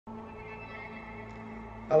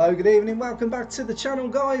Hello, good evening, welcome back to the channel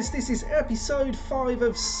guys. This is episode 5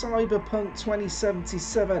 of Cyberpunk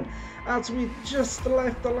 2077. As we just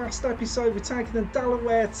left the last episode, we're taking the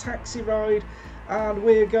Delaware taxi ride and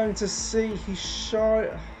we're going to see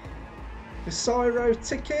Hyshiro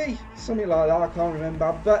Tiki, something like that, I can't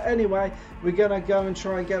remember. But anyway, we're going to go and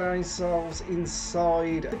try and get ourselves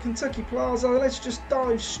inside the Kentucky Plaza. Let's just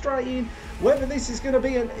dive straight in. Whether this is going to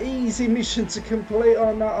be an easy mission to complete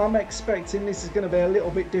or not, I'm expecting this is going to be a little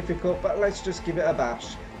bit difficult, but let's just give it a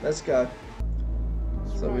bash. Let's go.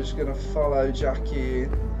 So we're just going to follow Jackie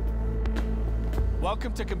in.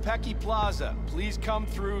 Welcome to Kentucky Plaza. Please come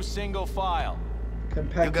through single file.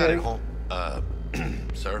 Kentucky. You got it, home.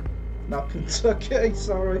 Sir? Not Kentucky,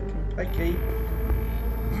 sorry, Kentucky.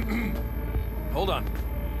 Hold on.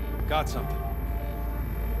 Got something.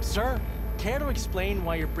 Sir, care to explain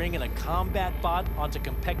why you're bringing a combat bot onto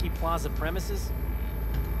Kentucky Plaza premises?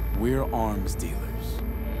 We're arms dealers.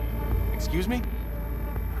 Excuse me?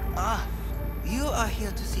 Ah, you are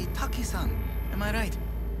here to see Taki-san, am I right?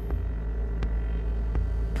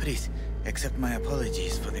 Please, accept my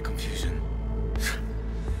apologies for the confusion.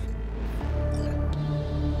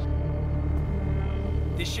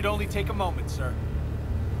 This should only take a moment, sir.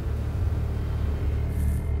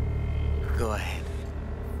 Go ahead.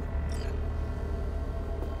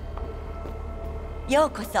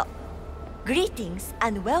 Yokoso. Greetings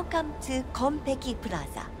and welcome to Konpeki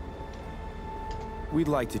Plaza. We'd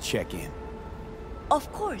like to check in.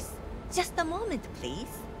 Of course. Just a moment,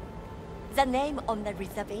 please. The name on the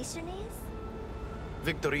reservation is?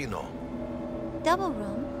 Victorino. Double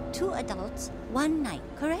room, 2 adults, 1 night,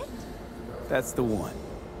 correct? That's the one.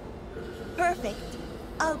 Perfect.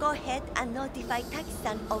 I'll go ahead and notify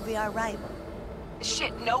Taki-san of your arrival.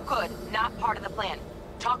 Shit, no good. Not part of the plan.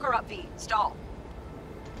 Talk her up, V. Stall.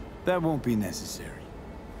 That won't be necessary.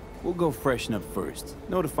 We'll go freshen up first.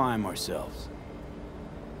 Notify him ourselves.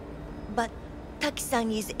 But Taki-san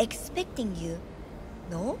is expecting you,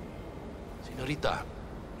 no? Señorita,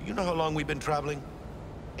 do you know how long we've been traveling?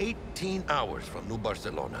 18 hours from New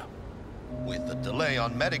Barcelona. With a delay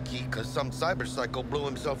on Medikey because some cyberpsycho blew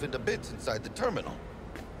himself into bits inside the terminal.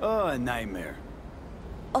 Oh, a nightmare.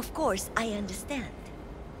 Of course, I understand.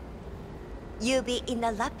 You'll be in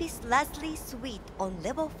the Lapis Lazuli Suite on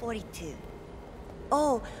level 42.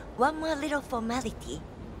 Oh, one more little formality.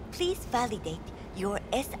 Please validate your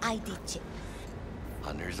SID chip.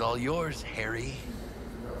 Honor's all yours, Harry.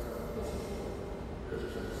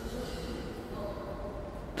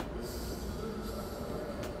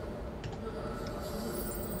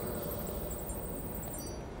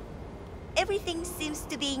 Everything seems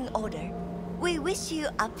to be in order. We wish you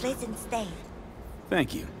a pleasant stay.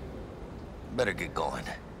 Thank you. Better get going.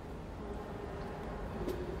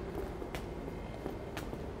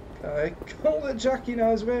 Okay, cool that Jackie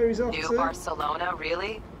knows where he's off New to. Barcelona,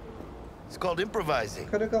 really? It's called improvising.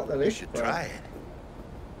 Could have got the You lift. should bro. try it.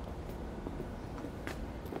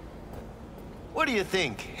 What do you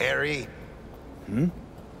think, Harry? Hmm?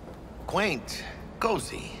 Quaint,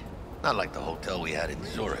 cozy. Not like the hotel we had in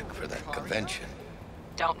Zurich for that convention.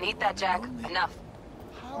 Don't need that, Jack. Enough.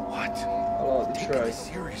 What? I like the Taking tray. this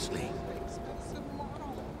seriously.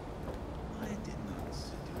 I did not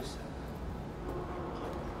seduce her.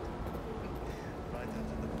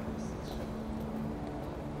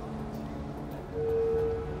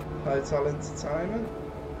 Hotel entertainment.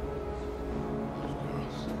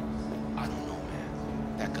 I don't know,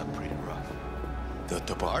 man. That got pretty rough.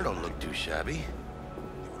 The bar don't look too shabby.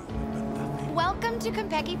 Welcome to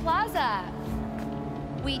Konpeki Plaza.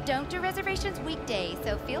 We don't do reservations weekdays,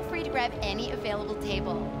 so feel free to grab any available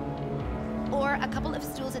table. Or a couple of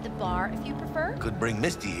stools at the bar if you prefer. Could bring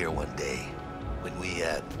Misty here one day when we,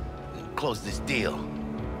 close this deal.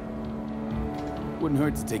 Wouldn't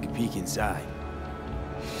hurt to take a peek inside.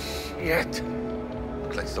 Shit.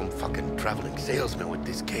 Looks like some fucking traveling salesman with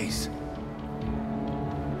this case.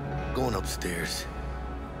 Going upstairs.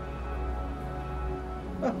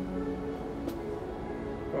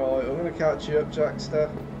 Right, I'm gonna catch you up, Dexter.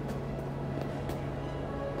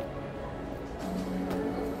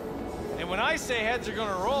 And when I say heads are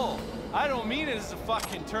gonna roll, I don't mean it as a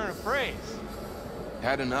fucking turn of phrase.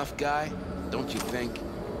 Had enough, guy? Don't you think?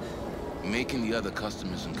 Making the other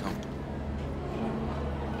customers uncomfortable.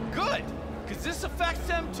 Good, because this affects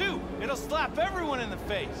them too. It'll slap everyone in the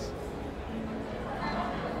face.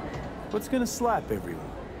 What's gonna slap everyone?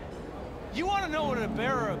 You want to know what a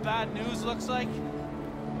bearer of bad news looks like?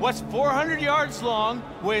 What's 400 yards long,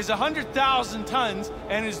 weighs 100,000 tons,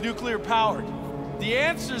 and is nuclear powered? The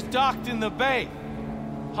answer's docked in the bay.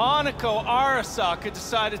 Hanako Arasaka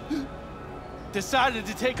decided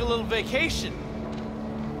to take a little vacation.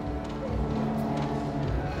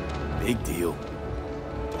 Big deal.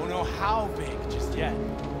 Don't know how big just yet.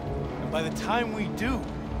 And by the time we do,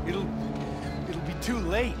 it'll be too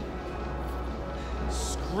late.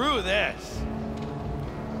 Screw this.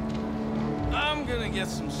 I'm gonna get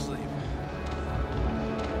some sleep.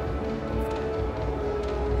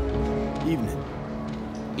 Evening.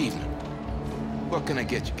 Evening. What can I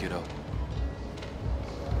get you, kiddo?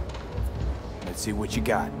 Let's see what you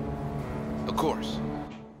got. Of course.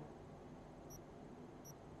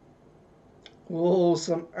 Oh,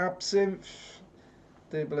 some absinthe.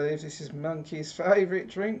 Do believe this is Monkey's favourite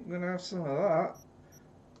drink. We're gonna have some of that.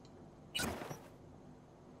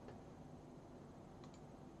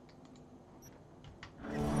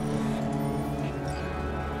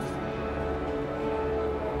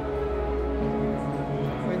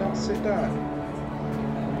 Can we not sit down?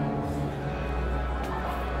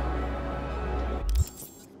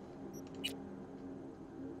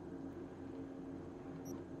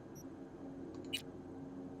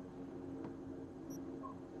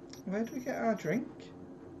 Where do we get our drink?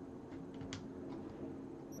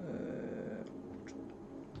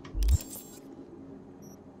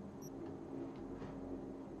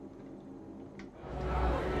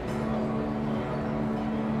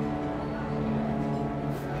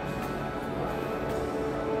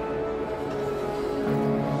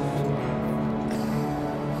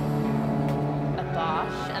 A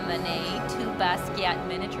Bosch, a Manet, 2 Basquiat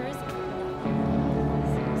miniatures.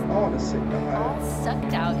 I want to sit down. All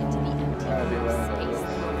sucked out into the empty space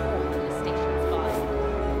through a hole in the station's body.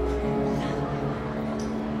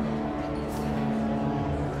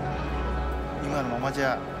 今のままじ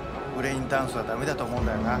ゃブレインダンスはダメだと思うん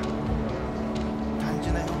だよな。単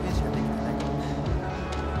純な表現しかできてない。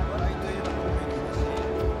笑いといえばコメディ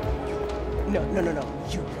だし。No, no, no, no.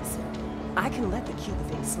 You listen. I can let the Cuba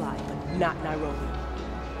thing slide, but not Nairobi.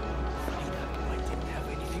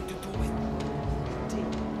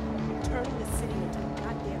 Turning the city into a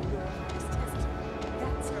goddamn Europe's test.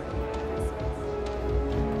 That's her.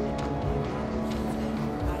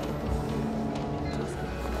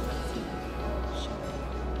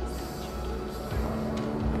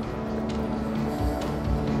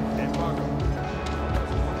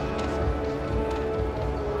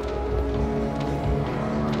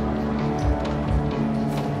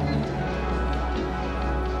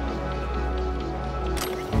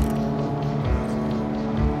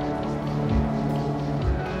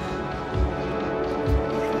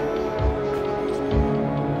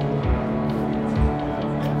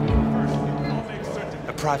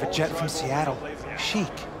 Private jet from Seattle. Chic.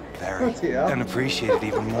 Very. And appreciated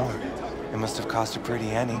even more. It must have cost a pretty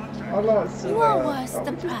penny. What was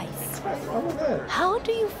the price? How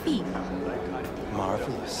do you feel?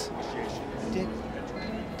 Marvelous.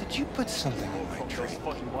 Did you put something in my drink?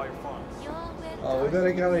 Oh, we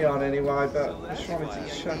better carry on anyway, but I just wanted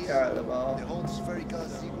to check out the bar.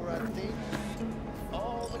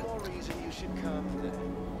 All the more reason you should come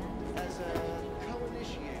as a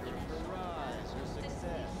co-initiator for rise or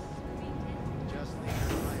success. Just leave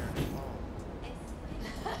your iron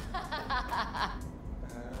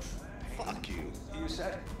phone. Fuck you. You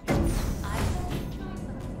said.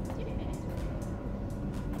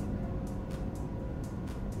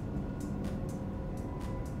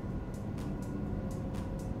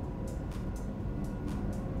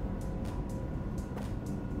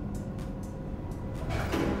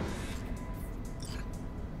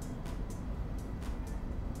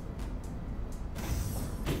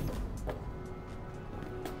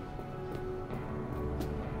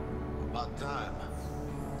 About time.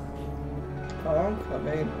 Oh, I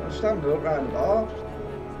mean, I just haven't looked around the bar.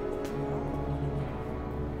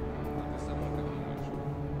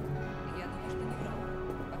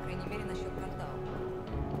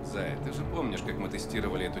 Зай, ты же помнишь, как мы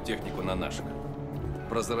тестировали эту технику на наших?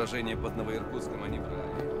 Про заражение под Новоиркутском они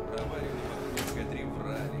врали. Про аварию на Бахмутской-3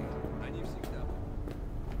 врали. Они всегда...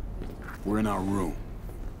 We're in our room.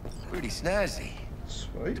 Pretty snazzy.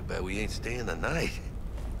 Sweet. Too bad we ain't staying the night.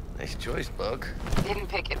 Nice choice, Bug. Didn't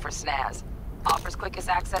pick it for snaz. Offers quickest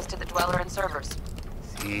access to the dweller and servers.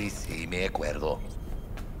 Sí, me acuerdo.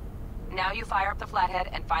 Now you fire up the flathead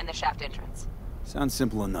and find the shaft entrance. Sounds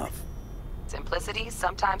simple enough. Simplicity is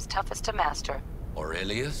sometimes toughest to master.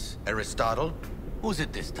 Aurelius? Aristotle? Who's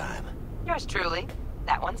it this time? Yours truly.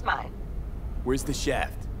 That one's mine. Where's the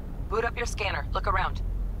shaft? Boot up your scanner. Look around.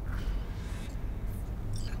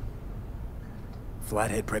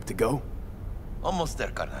 Flathead prep to go? Almost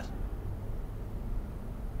there, carnal.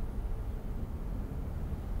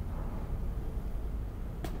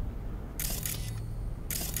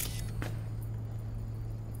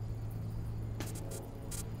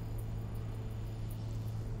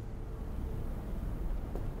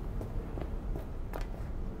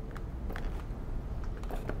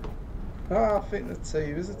 Ah, I think the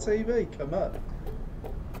TV is a TV. Come on.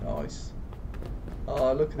 Nice.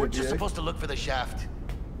 Oh, look at We're the just view. supposed to look for the shaft.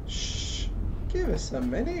 Shh. Give us a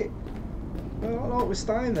minute. Well, not like we're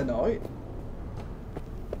staying the night.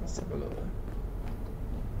 Let's have a look.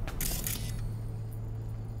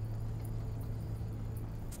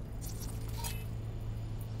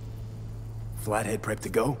 Flathead prep to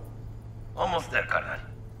go? Almost there, carnal.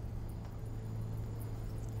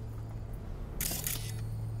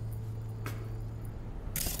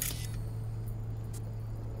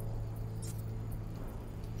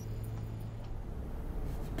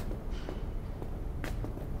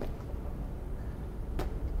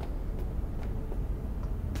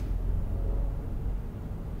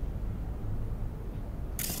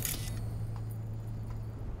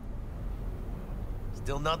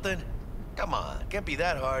 Still nothing? Come on, can't be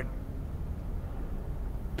that hard.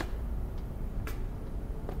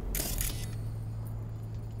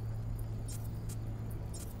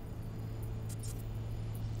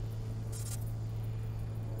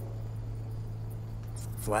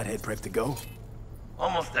 Flathead prep to go?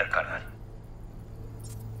 Almost there, carnal.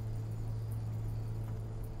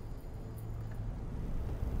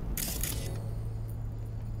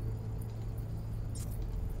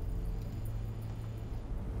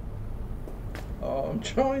 Oh, I'm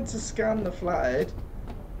trying to scan the flathead.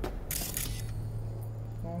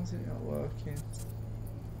 Why is it not working?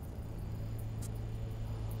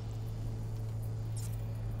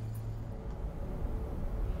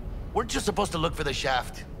 We're just supposed to look for the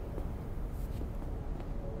shaft.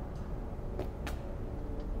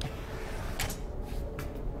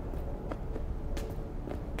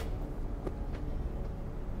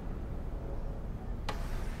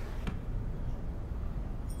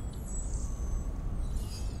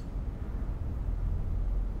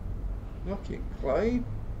 Looking clean,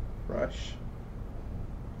 fresh.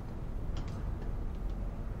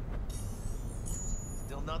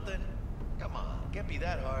 Still nothing? Come on, can't be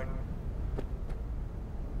that hard.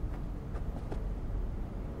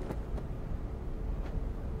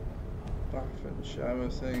 Bath and shower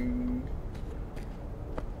thing.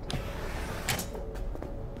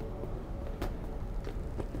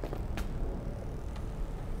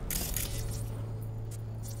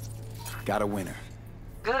 Got a winner.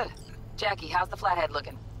 Good. Jackie, how's the flathead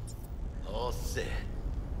looking? All set.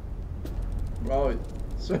 Right.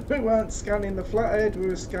 So we weren't scanning the flathead, we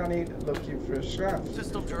were scanning, looking for a shaft.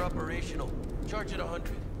 Systems are operational. Charge at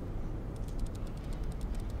 100.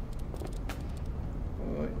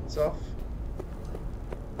 Alright, it's off.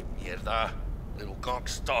 Mierda. Little cock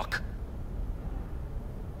stock.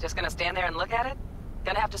 Just gonna stand there and look at it?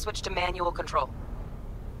 Gonna have to switch to manual control.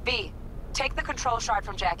 V, take the control shard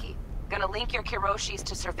from Jackie. Gonna link your Kiroshis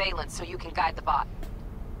to surveillance so you can guide the bot.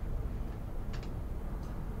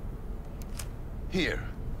 Here.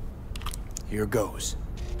 Here goes.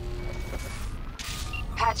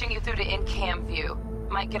 Patching you through to in-cam view.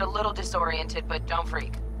 Might get a little disoriented, but don't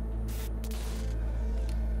freak.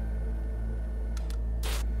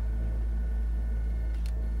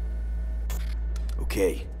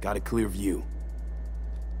 Okay, got a clear view.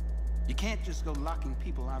 You can't just go locking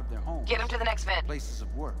people out of their homes. Get them to the next vent. Places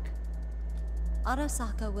of work.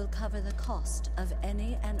 Arasaka will cover the cost of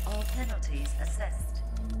any and all penalties assessed.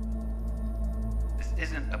 This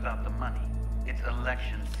isn't about the money. It's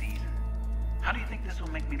election season. How do you think this will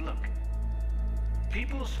make me look?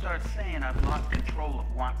 People start saying I've lost control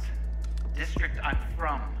of Watson, district I'm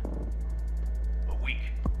from. A week.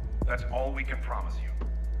 That's all we can promise you.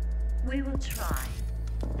 We will try,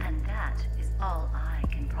 and that is all I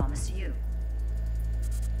can promise you.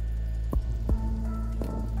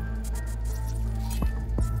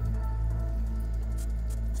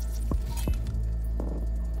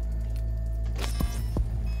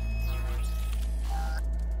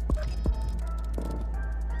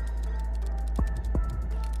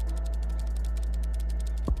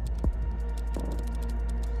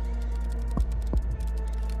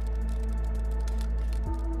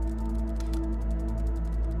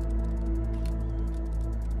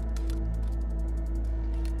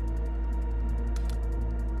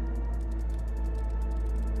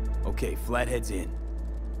 Okay, Flathead's in.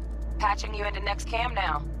 Patching you into next cam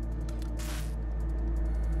now.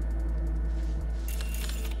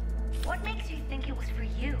 What makes you think it was for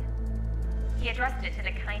you? He addressed it to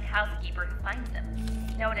the kind housekeeper who finds him.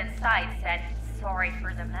 Note inside said, "Sorry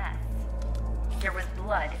for the mess." There was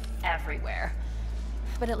blood everywhere.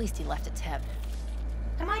 But at least he left a tip.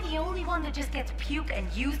 Am I the only one that just gets puke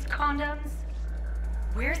and used condoms?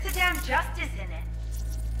 Where's the damn justice in it?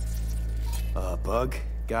 Bug,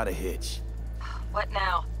 got a hitch. What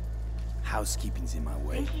now? Housekeeping's in my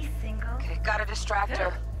way. Think he's single? Okay, got a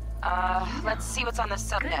distractor. Let's see what's on the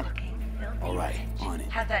subnet. All right, on it.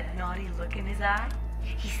 Has that naughty look in his eye?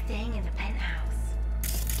 He's staying in the penthouse.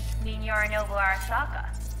 Mean Yorinobu Arasaka.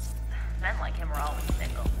 Men like him are always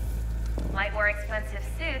single. Might wear expensive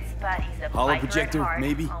suits, but he's a Hollow biker projector, at heart,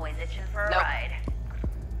 maybe? always itching for a ride.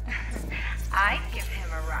 I'd give him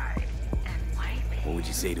a ride and wipe it. What would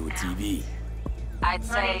you say to a TV? I'd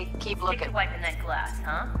say Honey, keep stick looking. to wiping that glass,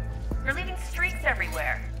 huh? You're leaving streaks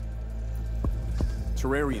everywhere.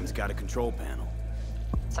 Terrarium's got a control panel.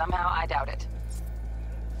 Somehow, I doubt it.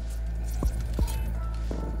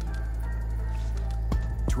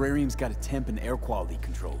 Terrarium's got a temp and air quality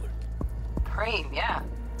controller. Cream, yeah.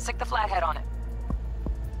 Stick the flathead on it.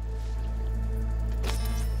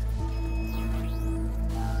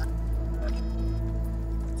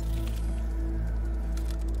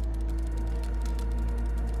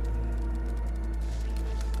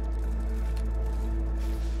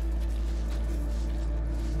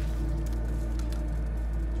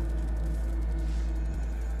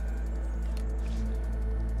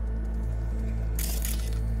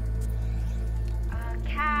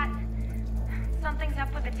 Something's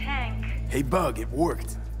up with the tank. Hey, Bug, it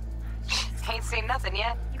worked. Ain't seen nothing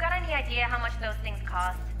yet. You got any idea how much those things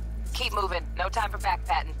cost? Keep moving. No time for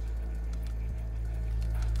backpatting.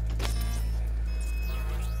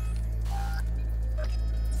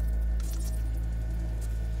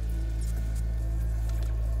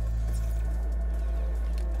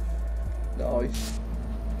 Nice.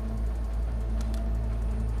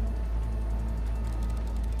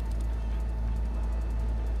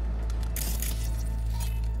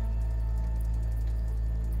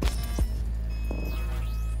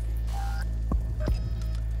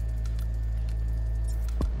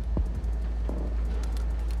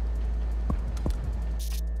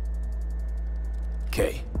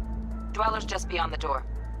 Okay. Dweller's just beyond the door.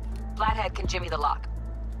 Flathead can jimmy the lock.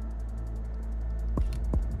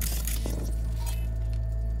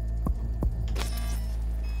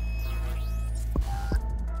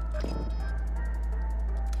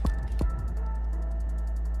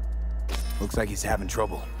 Looks like he's having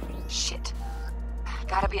trouble. Shit.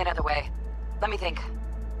 Gotta be another way. Let me think.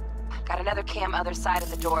 Got another cam other side of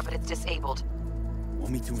the door, but it's disabled.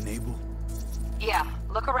 Want me to enable? Yeah,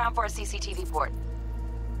 look around for a CCTV port.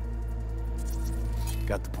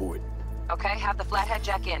 Got the port. Okay, have the flathead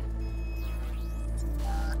jack in.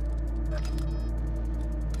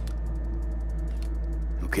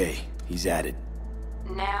 Okay, he's at it.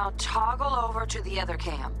 Now toggle over to the other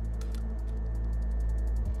cam.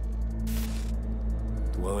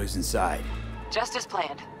 Dweller's inside. Just as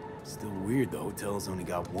planned. Still weird, the hotel's only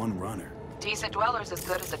got one runner. Decent Dweller's as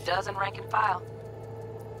good as a dozen rank and file.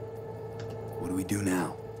 What do we do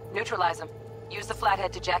now? Neutralize him. Use the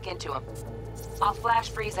flathead to jack into him. I'll flash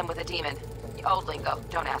freeze him with a demon. Old lingo,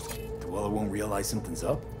 don't ask. Dweller won't realize something's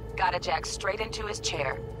up? Gotta jack straight into his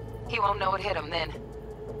chair. He won't know it hit him then.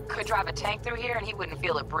 Could drive a tank through here and he wouldn't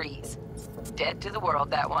feel a breeze. Dead to the world,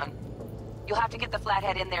 that one. You'll have to get the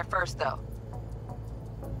flathead in there first, though.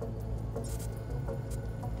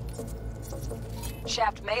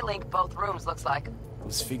 Shaft may link both rooms, looks like.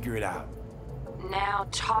 Let's figure it out. Now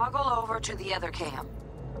toggle over to the other cam.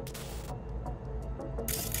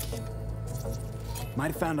 Might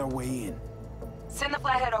have found our way in. Send the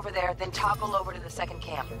flathead over there, then toggle over to the second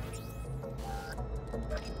cam.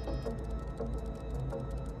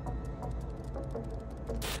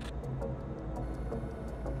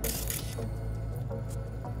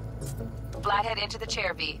 Flathead into the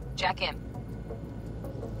chair, V. Jack in.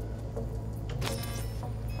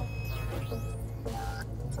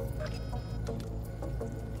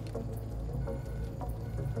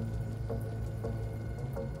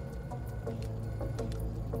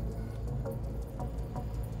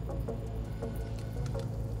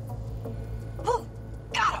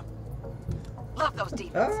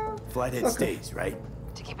 Flathead stays, right?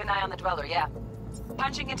 To keep an eye on the Dweller, yeah.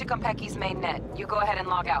 Punching into Kompeki's main net. You go ahead and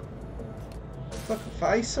log out. Fucking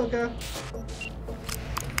face, okay?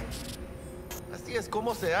 Así es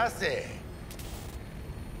como se hace.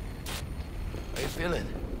 How you feeling?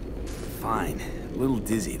 Fine. A little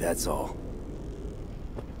dizzy, that's all.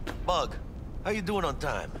 Bug, how you doing on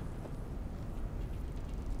time?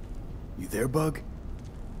 You there, Bug?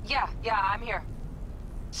 Yeah, I'm here.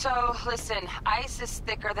 So, listen, ice is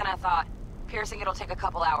thicker than I thought. Piercing it'll take a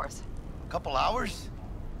couple hours. Couple hours?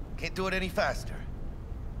 Can't do it any faster.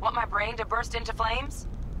 Want my brain to burst into flames?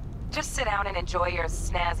 Just sit down and enjoy your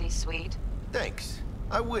snazzy suite. Thanks.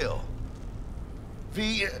 I will.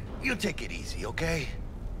 V, you take it easy, okay?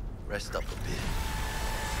 Rest up a bit.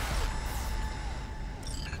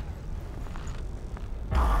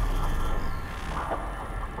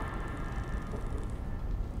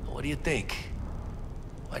 What do you think?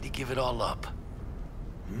 Why'd you give it all up?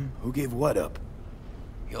 Who gave what up?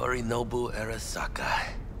 Yorinobu Arasaka.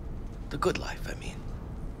 The good life, I mean.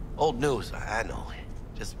 Old news, I know.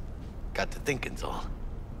 Just got to thinking's all.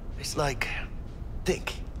 It's like,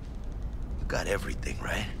 think. You got everything,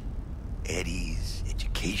 right? Eddies,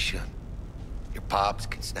 education. Your pops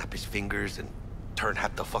can snap his fingers and turn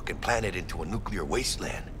half the fucking planet into a nuclear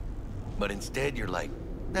wasteland. But instead, you're like,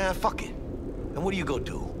 nah, fuck it. And what do you go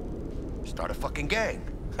do? Start a fucking gang.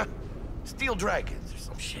 Steal dragons or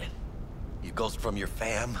some shit. You ghost from your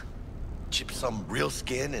fam, chip some real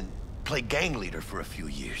skin, and play gang leader for a few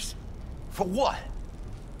years. For what?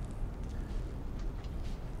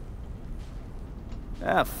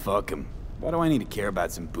 Ah, fuck him. Why do I need to care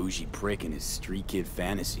about some bougie prick and his street kid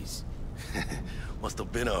fantasies? Must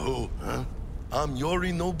have been a who, huh? I'm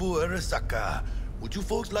Yorinobu Arasaka. Would you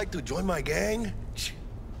folks like to join my gang?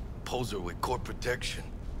 Poser with court protection.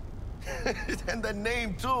 And the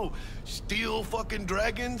name, too. Steel fucking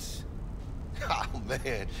dragons? Oh,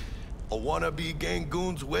 man. A wannabe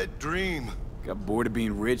Gangoon's wet dream. Got bored of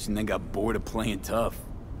being rich and then got bored of playing tough.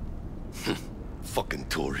 Fucking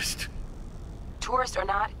tourist. Tourist or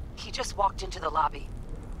not, he just walked into the lobby.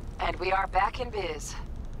 And we are back in biz.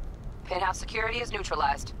 Penthouse security is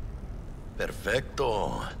neutralized.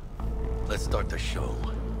 Perfecto. Let's start the show.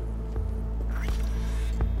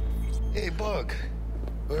 Hey, Bug.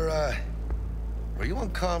 Were you on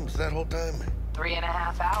comms that whole time?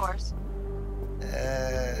 3.5 hours.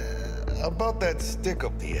 About that stick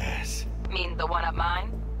up the ass. Mean the one up mine?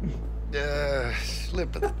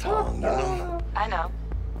 Slip of the tongue, you know? I know.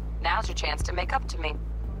 Now's your chance to make up to me.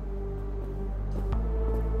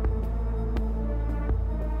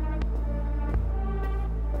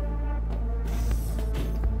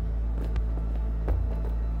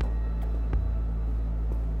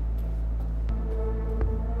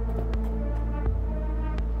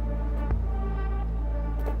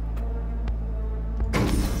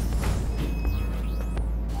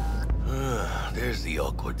 There's the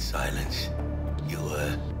awkward silence. You,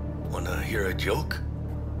 wanna hear a joke?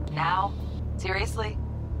 Now? Seriously?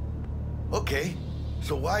 Okay,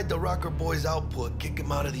 so why'd the Rocker Boy's output kick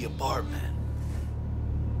him out of the apartment?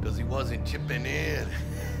 Because he wasn't chipping in.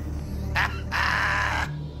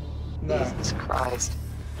 Jesus Christ.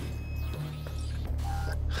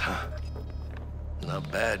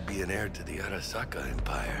 Not bad being heir to the Arasaka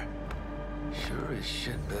Empire. Sure as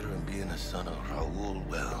shit better than being a son of Raoul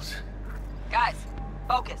Wells. Guys,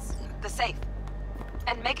 focus. The safe.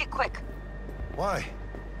 And make it quick. Why?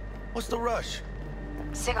 What's the rush?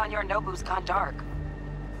 Sig on your Nobu's gone dark.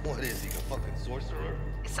 What is he, a fucking sorcerer?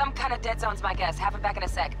 Some kind of dead zone's my guess. Have him back in a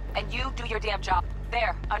sec. And you do your damn job.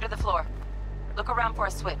 There, under the floor. Look around for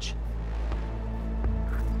a switch.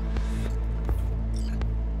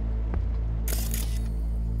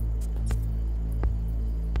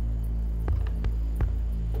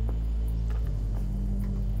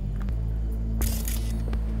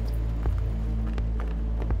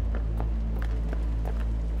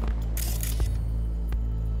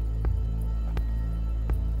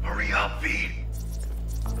 Hurry up, V.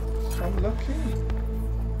 I'm looking.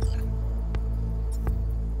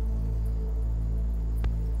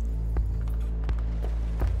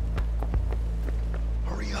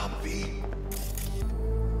 Hurry up, V.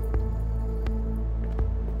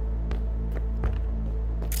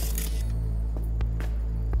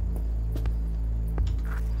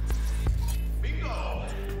 Bingo!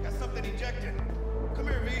 Got something ejected. Come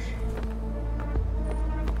here, V.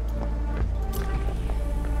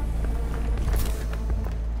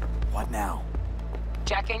 What now?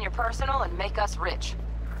 Jack in your personal and make us rich.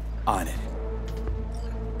 On it.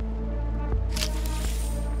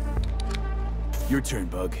 Your turn,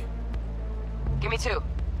 Bug. Give me 2.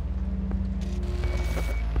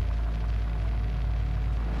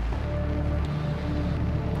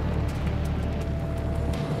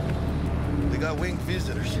 They got winged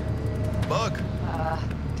visitors. Bug.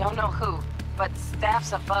 Don't know who, but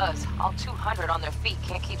staff's a buzz. All 200 on their feet,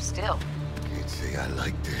 can't keep still. Can't say I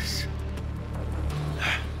like this.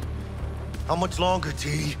 How much longer,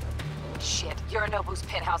 T? Shit, Yorinobu's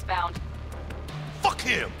penthouse bound. Fuck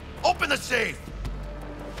him! Open the safe!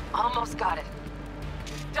 Almost got it.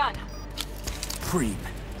 Done. Cream.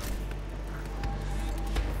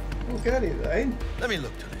 We'll get it then. Let me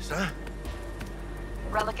look to this, huh?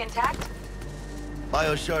 Relic intact?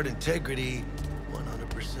 Bioshard integrity,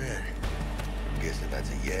 100%. I'm guessing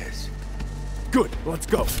that's a yes. Good, let's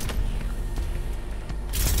go.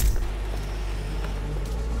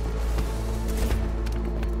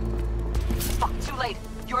 Fuck, too late.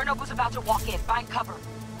 Yorinobu's about to walk in. Find cover.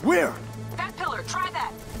 Where? That pillar. Dexter, try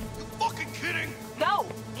that! You fucking kidding? No!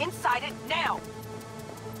 Inside it, now!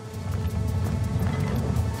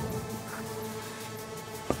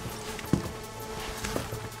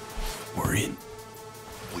 We're in.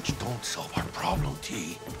 Which don't solve our problem,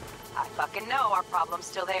 T. I fucking know our problem's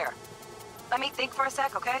still there. Let me think for a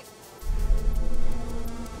sec, okay?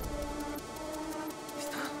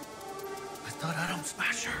 I thought Atom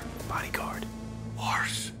Smasher. Bodyguard.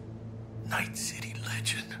 Wars. Night City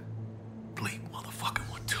legend. Bleep motherfucking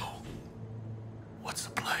one too. What's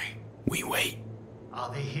the play? We wait.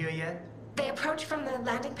 Are they here yet? They approach from the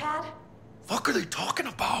landing pad? Fuck are they talking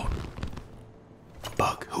about?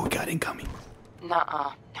 Bug, who we got incoming?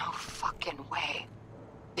 Nuh-uh. No fucking way.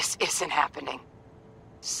 This isn't happening.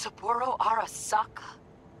 Saburo Arasaka?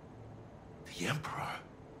 The Emperor.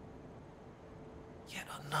 Yet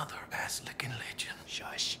another ass-licking legend.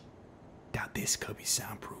 Shush. Doubt this could be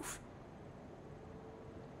soundproof.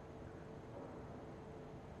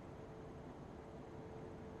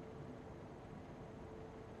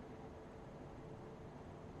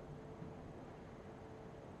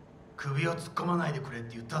 Kubiを突っ込まないでくれっ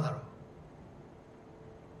て言っただろ。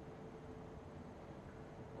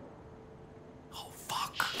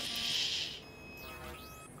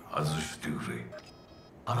外してくれ。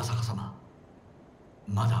荒坂様、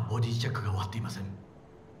まだボディチェックが終わっていません。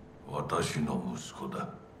私の息子だ。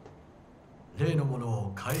例のもの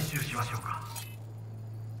を回収しましょうか。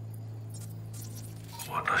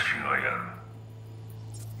私がやる。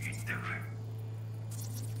言ってくれ。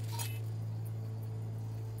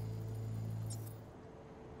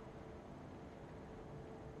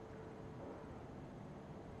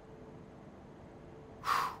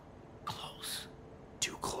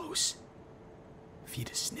If he'd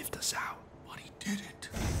have sniffed us out. But he didn't.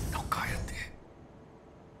 No cállate.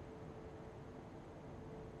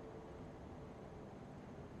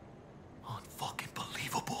 Unfucking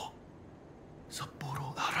believable.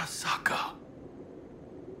 Saburo Arasaka.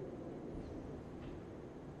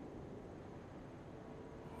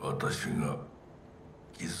 Watashi ga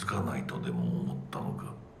kizukanai to demo omotta no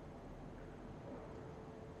ka?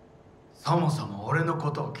 そもそも俺の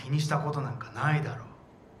ことを気にしたことなんかないだろう。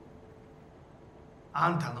あ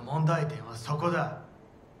んたの問題点はそこだ。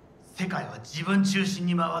世界は自分中心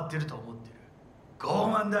に回ってると思ってる。傲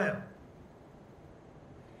慢だよ。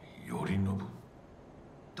頼信。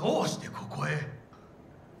どうしてここへ？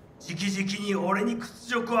直々に俺に屈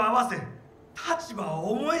辱を合わせ、立場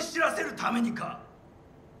を思い知らせるためにか。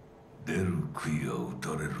出る杭は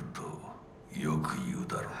打たれるとよく言う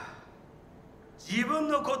だろう。自分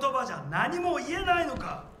の言葉じゃ何も言えないの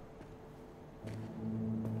か。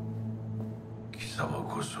貴様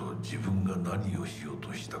こそ自分が何をしよう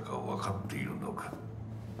としたか分かっているのか。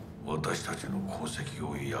私たちの功績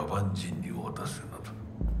を野蛮人に渡すなど、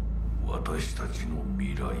私たちの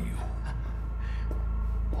未来を。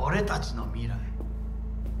俺たちの未来。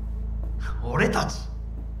俺たち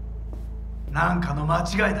なんかの間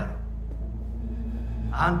違いだろ。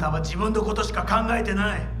あんたは自分のことしか考えて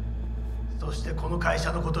ない。そしてこの会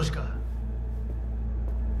社のことしか。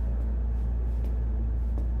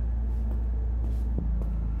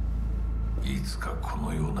いつかこ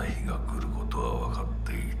のような日が来ることは分かっ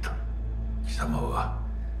ていた。貴様は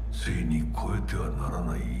ついに越えてはなら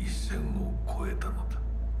ない一線を越えたのだ。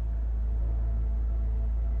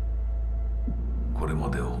これま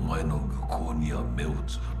でお前の愚行には目を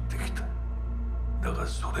つぶってきた。だが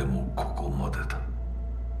それもここまでだ。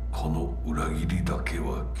この裏切りだけ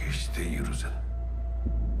は決して許せん。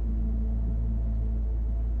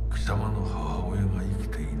貴様の母親が生き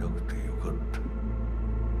ていなくてよかった。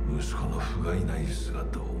息子の不甲斐ない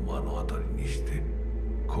姿を目の当たりにして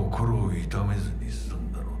心を痛めずに済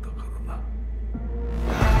んだのだからな。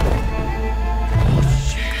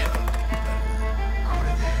こ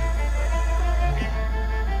れで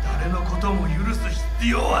誰のことも許す必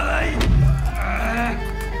要はない。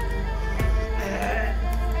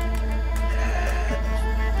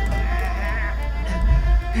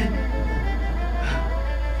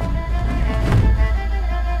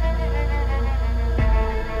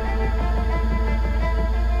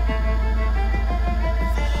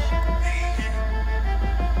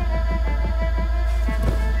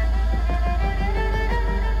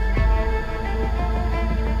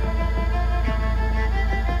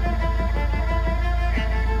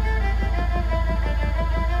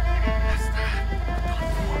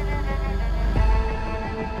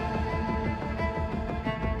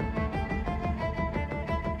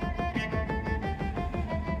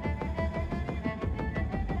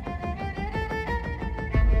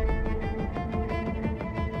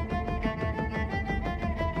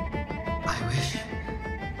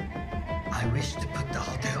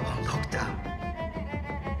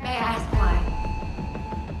Ask why.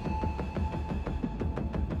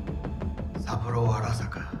 Saburo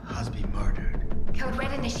Arasaka has been murdered. Code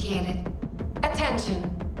Red initiated. Attention.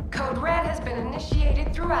 Code Red has been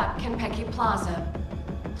initiated throughout Kenpeki Plaza.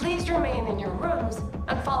 Please remain in your rooms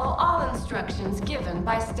and follow all instructions given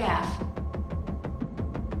by staff.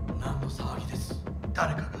 何の騒ぎです。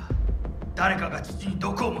誰かが父に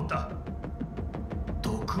毒を持った。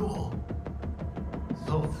毒を。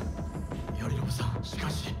そう。頼信さん、しか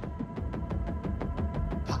し。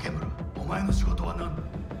竹村、お前の仕事は何だ。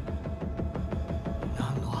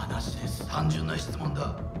何の話です。単純な質問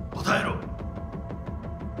だ。答えろ。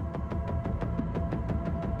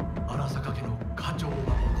荒坂家の家長を守る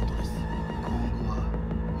ことです。今後は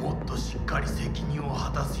もっとしっかり責任を果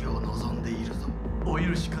たすよう望んでいるぞ。お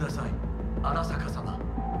許しください、荒坂様。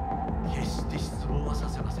決して失望はさ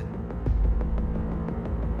せません。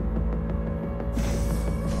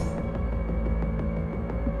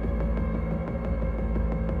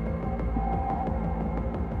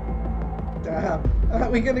Damn. Are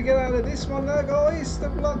we gonna get out of this one now, guys?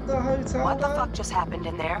 They've locked the hotel. What the fuck just happened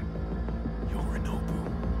in there?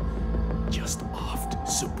 Yorinobu just offed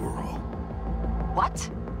Saburo. What?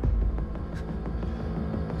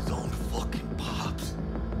 His own fucking pops.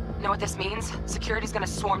 Know what this means? Security's gonna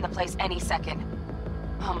swarm the place any second.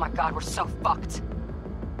 Oh my god, we're so fucked.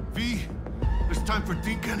 V, there's time for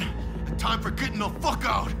thinking and time for getting the fuck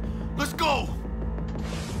out. Let's go!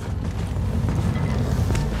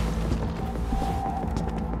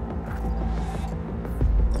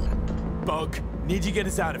 Bug, need you to get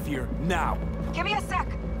us out of here, now. Give me a sec.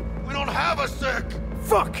 We don't have a sec!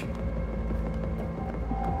 Fuck!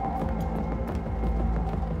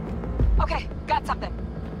 Okay, got something.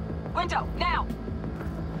 Window, now!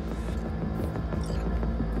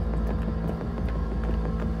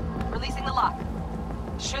 Releasing the lock.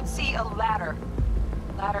 Should see a ladder.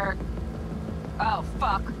 Ladder... Oh,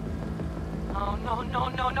 fuck. Oh, no,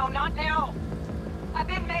 not now! I've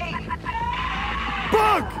been made!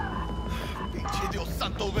 Bug! Pinche Dios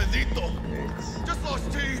santo bendito! Just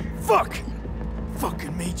lost T! Fuck!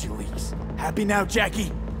 Fucking Major Leagues. Happy now,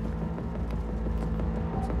 Jackie?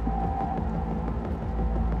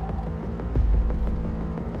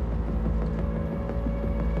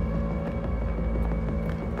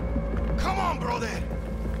 Come on, brother!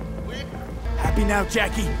 Happy now,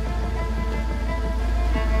 Jackie?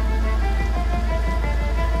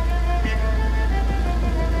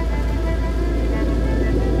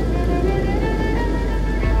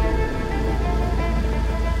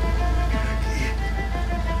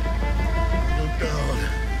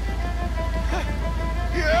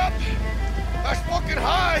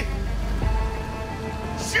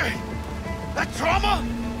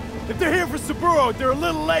 Saburo, they're a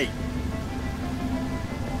little late.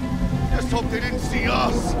 Just hope they didn't see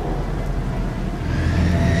us.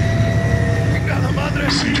 ¡Chingada madre!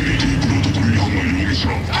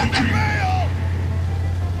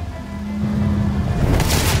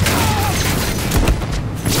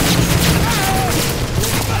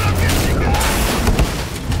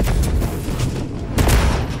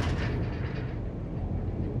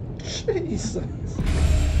 Jesus.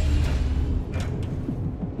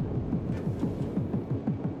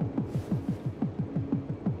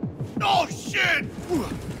 Oh, shit!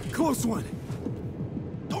 Close one.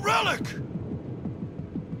 The relic!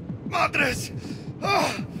 Madres!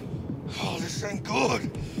 Oh, this ain't good.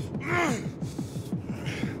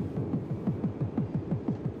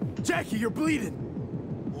 Jackie, you're bleeding.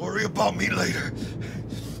 Worry about me later.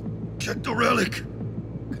 Check the relic.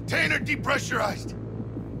 Container depressurized.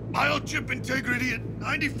 IO chip integrity at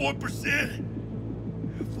 94%.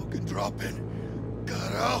 Fucking dropping.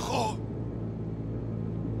 Carajo.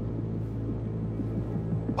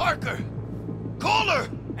 Parker! Call her!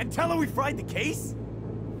 And tell her we fried the case?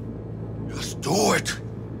 Just do it!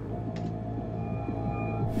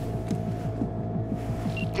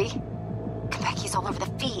 V? Konpeki's all over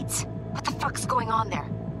the feeds. What the fuck's going on there?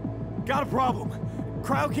 Got a problem.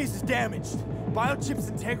 Cryo case is damaged. Biochip's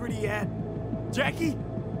integrity at... Jackie?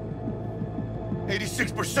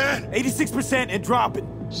 86%! 86% and dropping.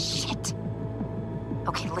 Shit.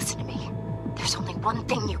 Okay, listen to me. There's only one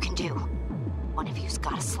thing you can do. One of you's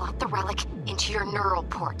gotta slot the relic into your neural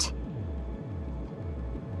port.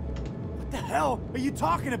 What the hell are you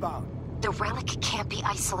talking about? The relic can't be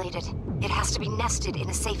isolated. It has to be nested in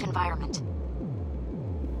a safe environment.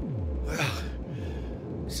 Well,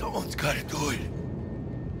 someone's gotta do it.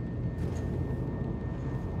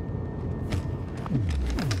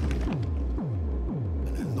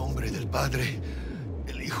 En el nombre del Padre,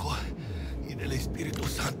 del Hijo y del Espíritu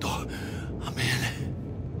Santo. Amén.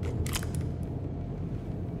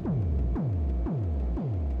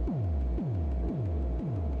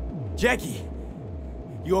 Jackie,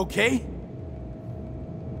 you okay?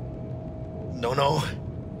 No.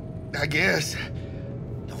 I guess.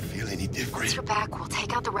 Don't feel any different. Once you're back, we'll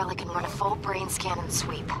take out the relic and run a full brain scan and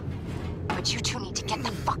sweep. But you two need to get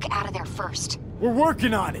the fuck out of there first. We're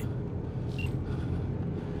working on it.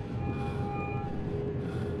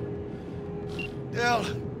 Del,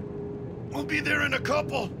 we'll be there in a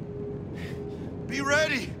couple. Be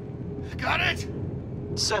ready. Got it?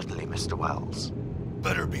 Certainly, Mr. Wells.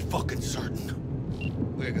 Better be fucking certain.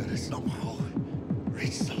 We're gonna somehow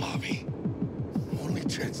reach the lobby. Only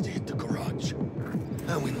chance to hit the garage.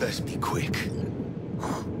 And we best be quick.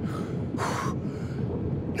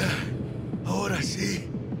 Ahora sí.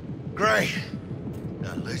 Great.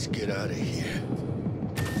 Now let's get out of here.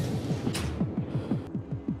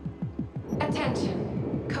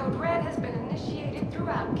 Attention. Code Red has been initiated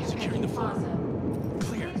throughout Securing the Plaza.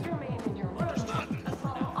 Clear. Please remain in your rooms and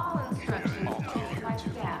follow all instructions given by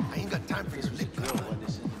staff. I ain't got time for your lip.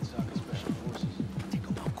 Take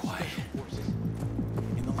them out quiet.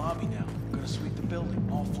 In the lobby now. Gonna sweep the building,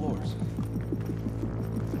 all floors.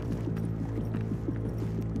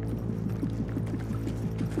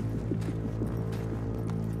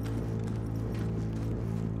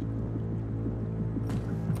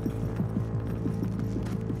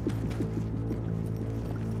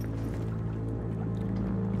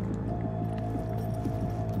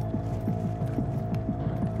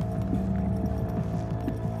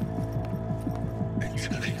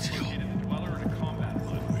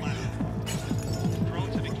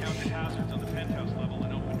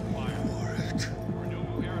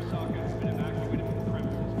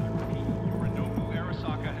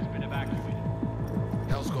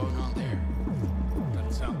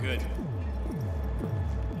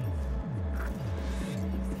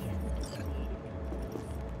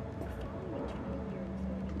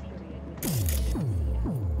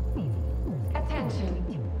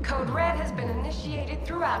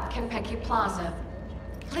 Plaza.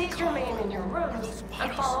 Please remain in your rooms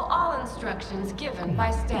and follow all instructions given by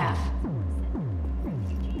staff.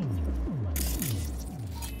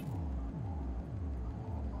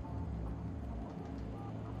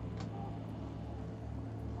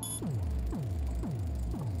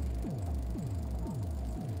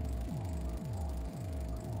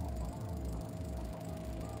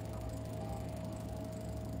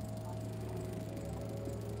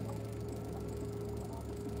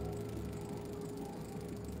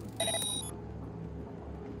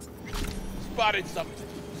 Spotted something.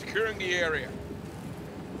 Securing the area.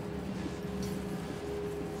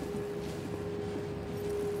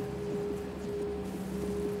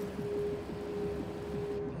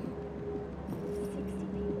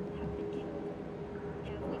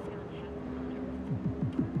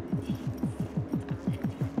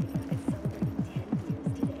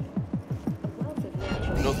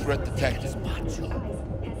 No threat detected.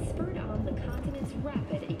 Has spurred on the continent's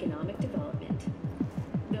rapid economic development.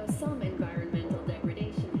 Though some environmental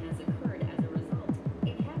degradation has occurred as a result,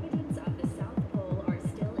 inhabitants of the South Pole are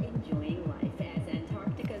still enjoying life as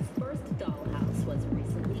Antarctica's first dollhouse was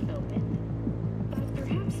recently opened. But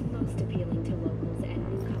perhaps most appealing to locals and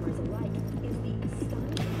newcomers alike is the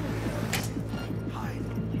astonishing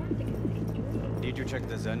Did you check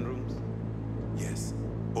the Zen rooms? Yes,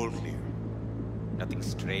 all clear. Nothing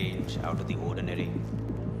strange, out of the ordinary.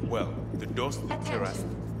 Well, the doors to the terrace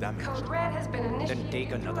damaged. Code Red has been initiated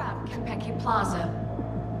take another throughout Konpeki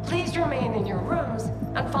Plaza. Please remain in your rooms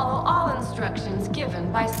and follow all instructions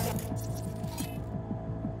given by staff.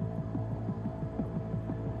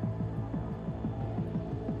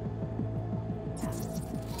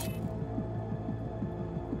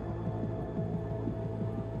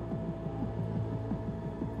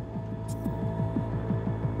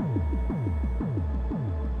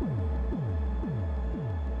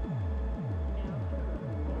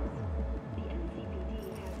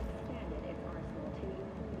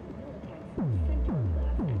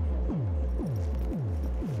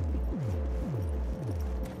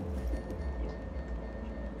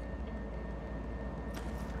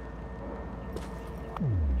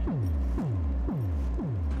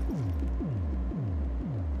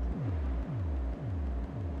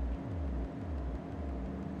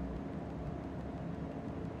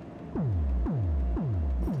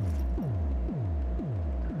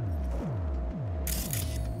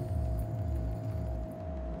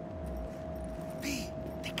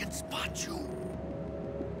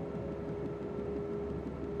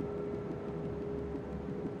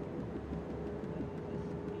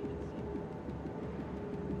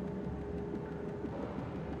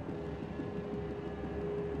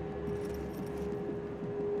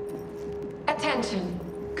 Attention.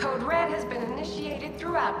 Code Red has been initiated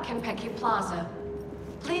throughout Kentucky Plaza.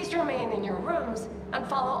 Please remain in your rooms and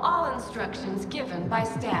follow all instructions given by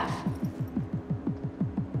staff.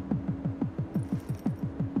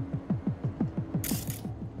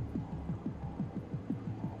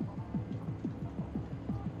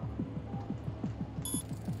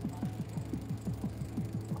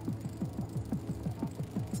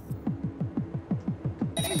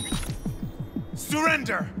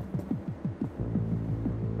 Surrender!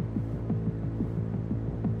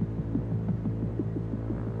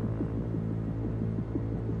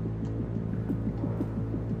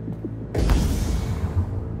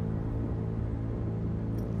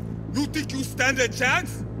 You think you stand a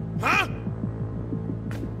chance? Huh?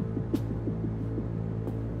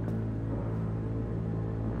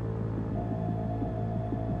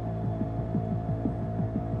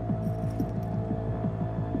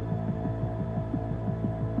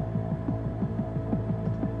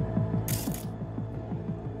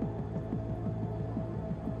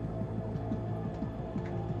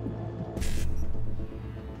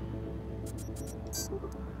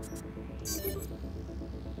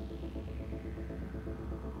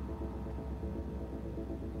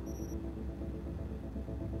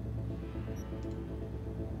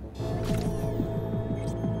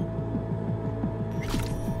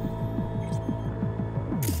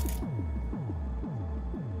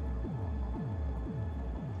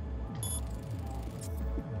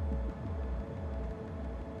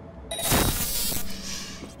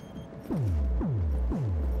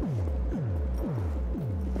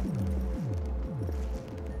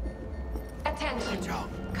 Attention.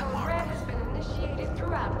 Code Red has been initiated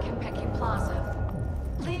throughout Kentucky Plaza.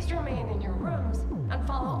 Please remain in your rooms and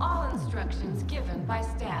follow all instructions given by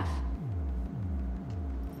staff.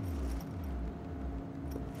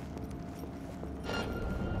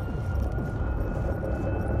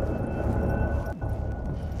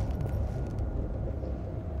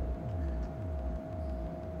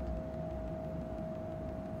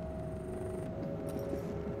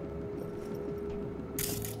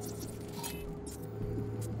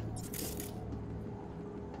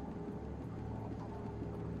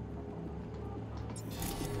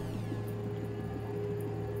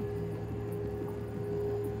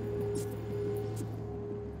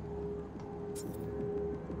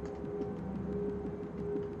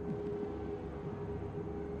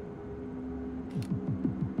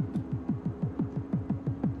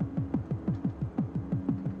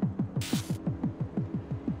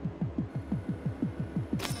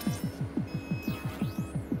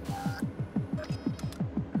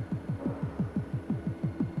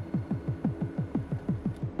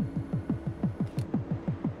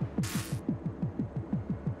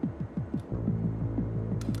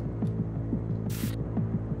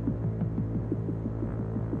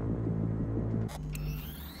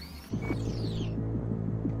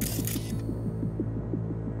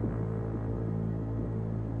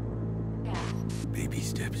 Baby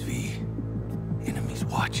steps, V. Enemies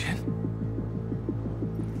watching.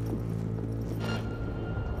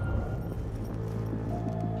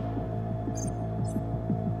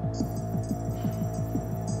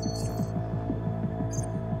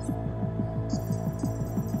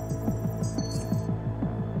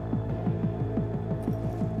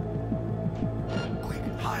 Quick,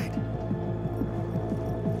 hide.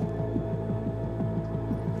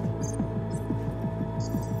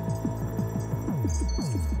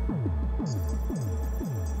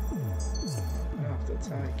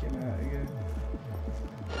 Take him out again.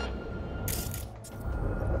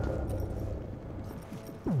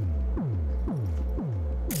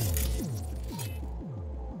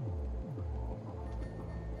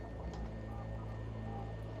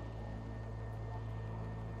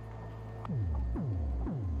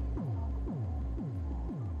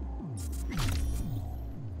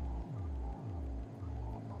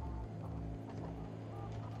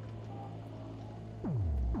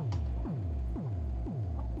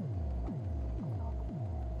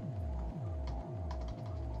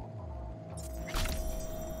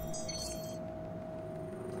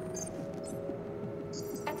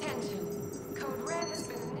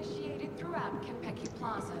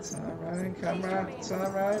 Turn around, camera, turn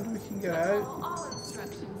around, we can get out. All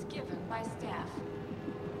instructions given by staff.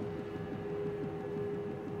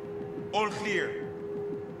 All clear.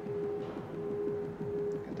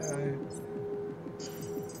 Get out.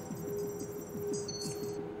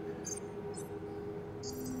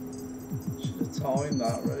 Should have timed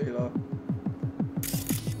that really, like.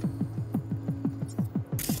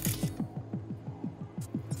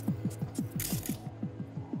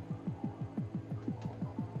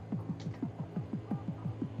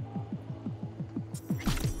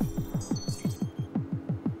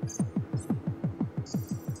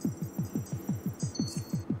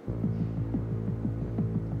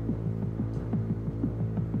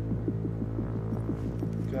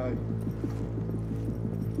 go.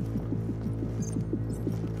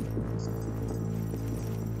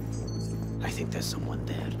 I think there's someone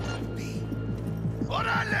there.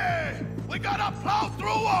 Orale! We gotta plow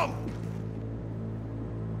through them!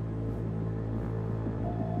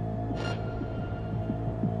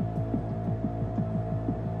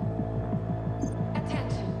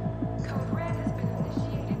 Attention. Code Red has been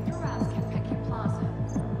initiated throughout Kentucky Plaza.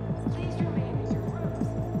 Please remain in your rooms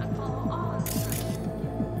and follow all instructions.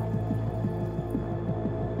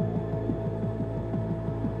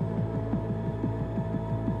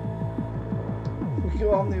 We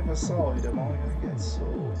go on the other side, am I going to get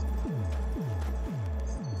sawed?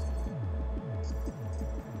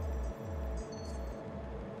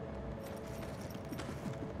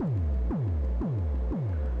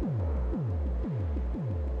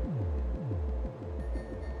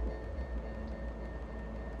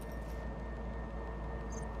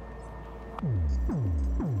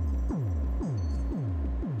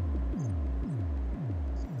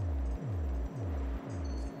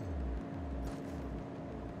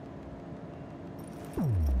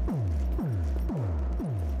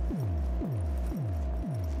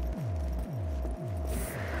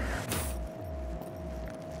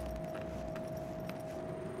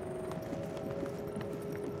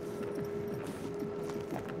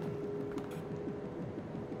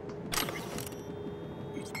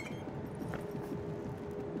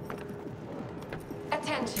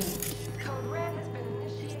 Attention. Code Red has been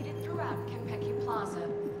initiated throughout Kentucky Plaza.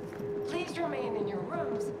 Please remain in your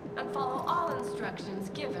rooms and follow all instructions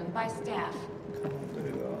given by staff.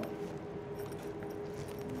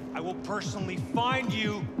 I will personally find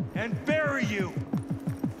you and bury you.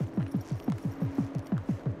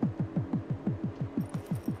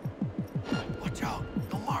 Watch out,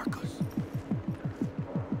 they'll mark us.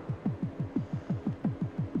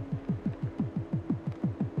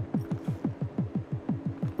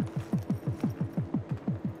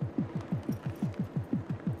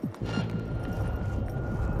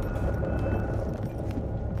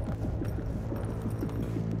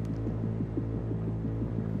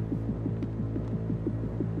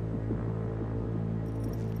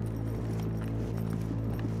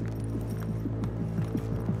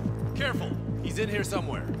 Careful, he's in here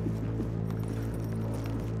somewhere.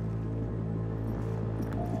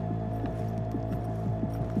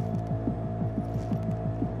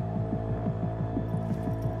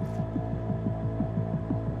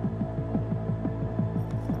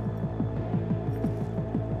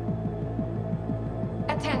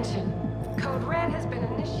 Attention. Code Red has been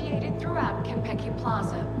initiated throughout Kentucky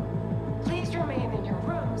Plaza. Please remain in your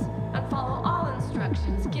rooms and follow all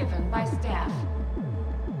instructions given by staff.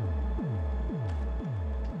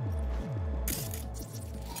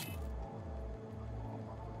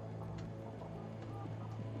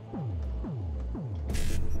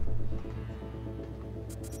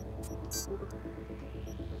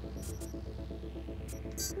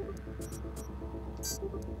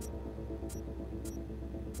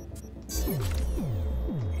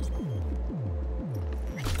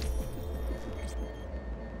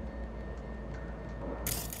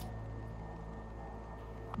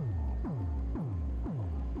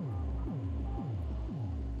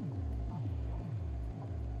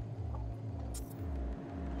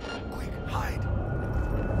 Quick, hide.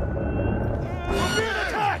 We're being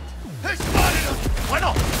attacked! ¡He spotted us! Bueno,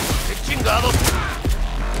 qué chingados.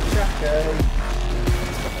 Jacko.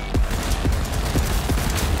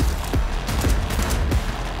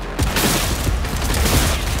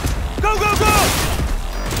 Go, go, go!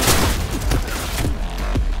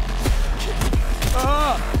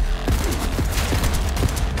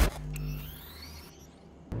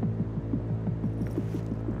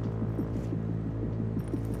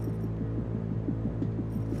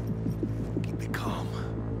 Keep it calm,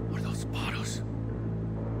 or they'll spot us.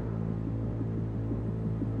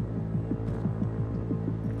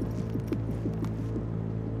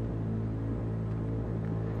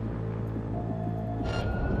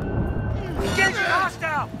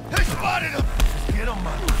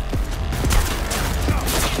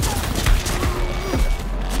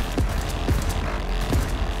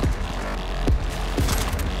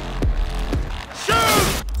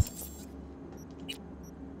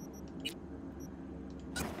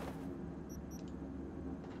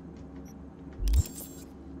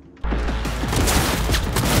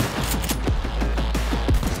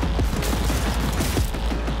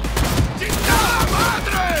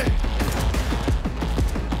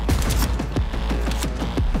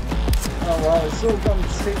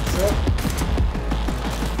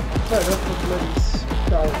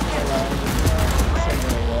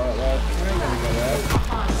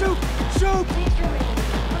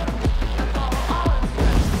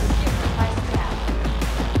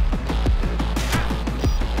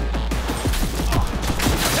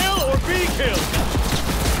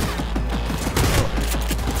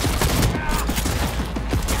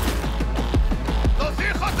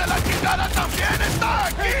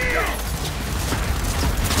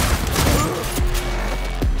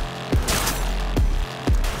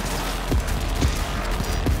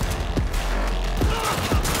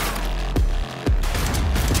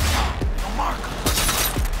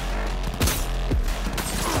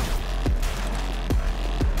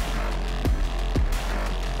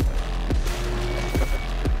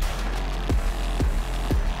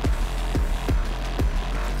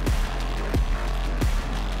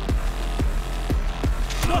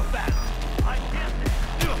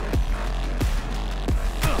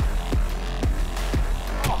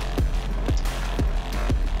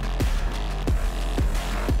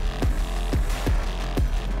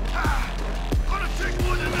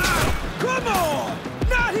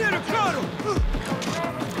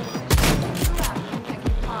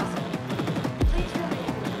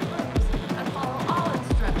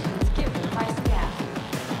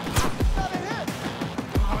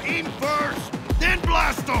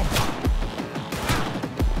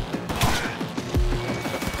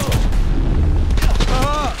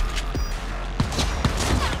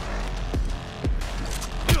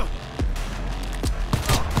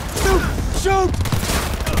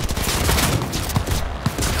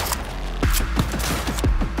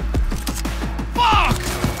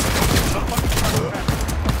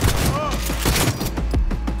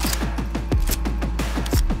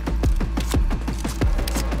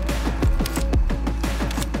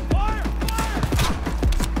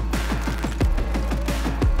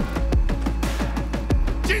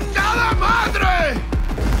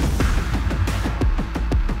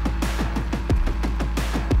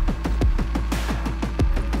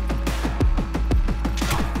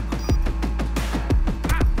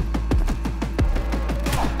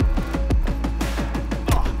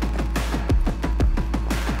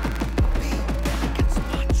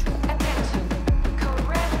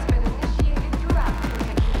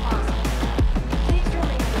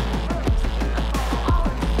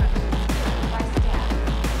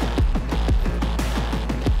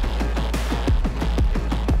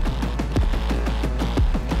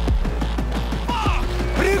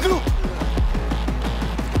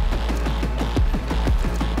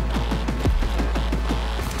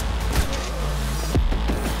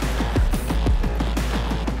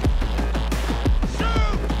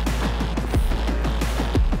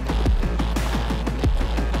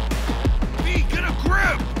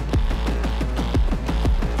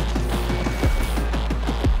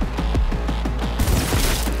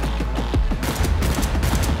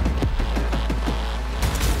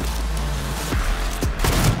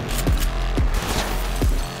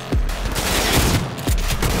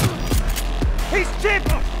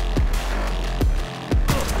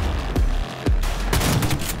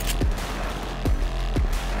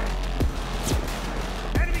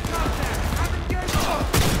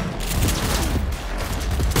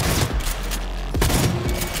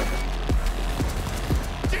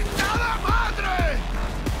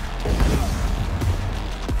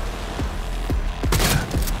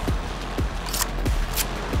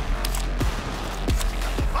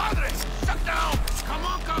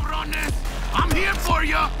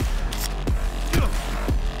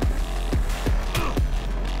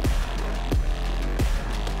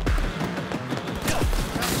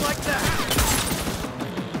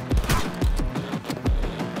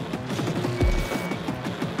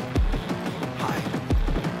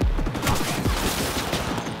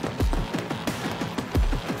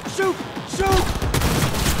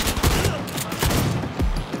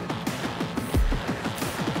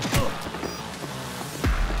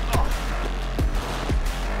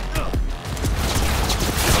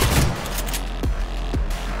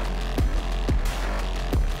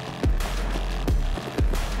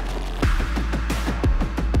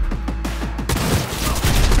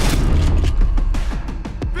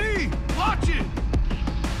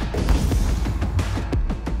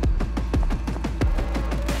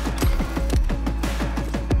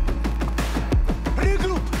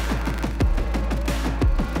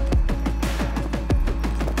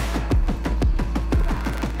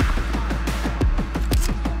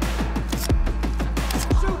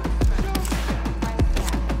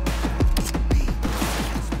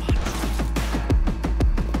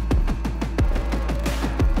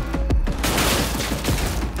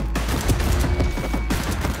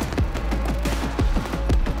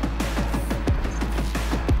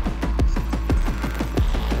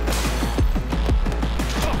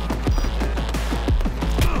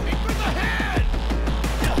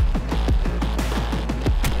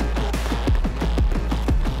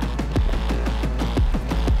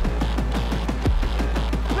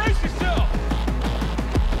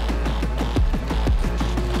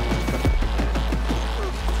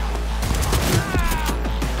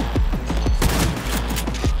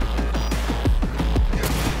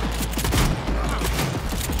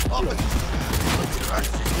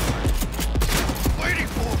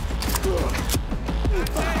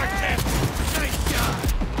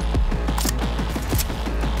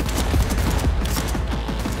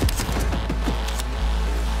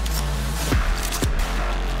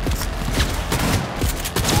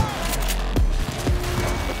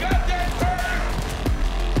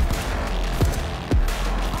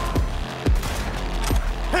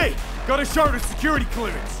 Hey! Got a charter security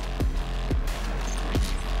clearance!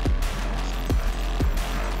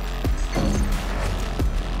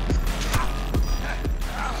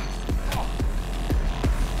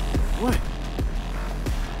 What?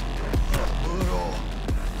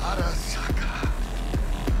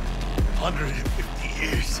 150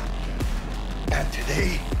 years. And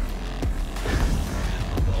today,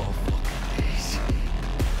 of all fucking days,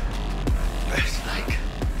 that's like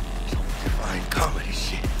some divine comedy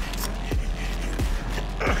shit.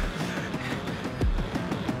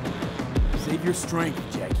 Save your strength,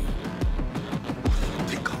 Jackie. What do you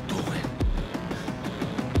think I'm doing?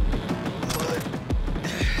 But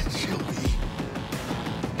she'll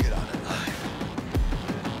get out alive.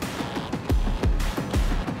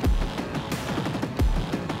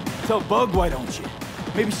 Tell Bug, why don't you?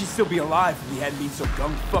 Maybe she'd still be alive if he hadn't been so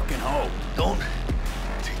gung-fucking-ho. Don't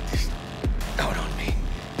take this out on me.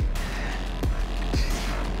 The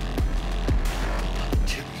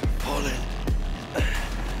chips are falling.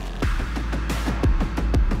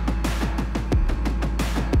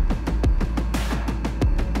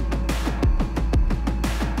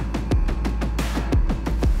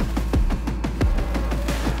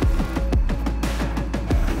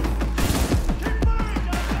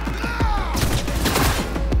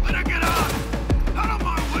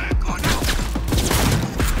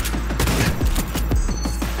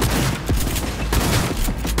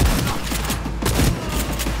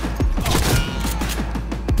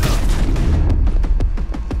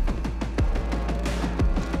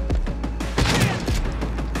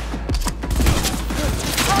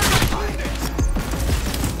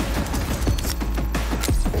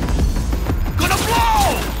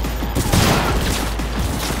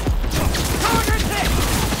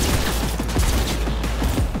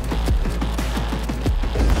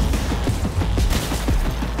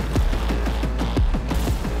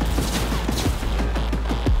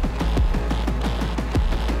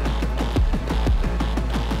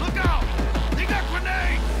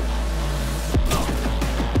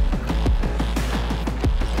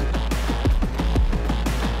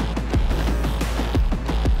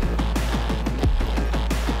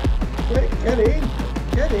 Get in!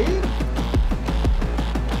 Get in!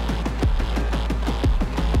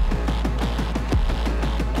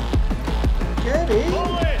 Get in!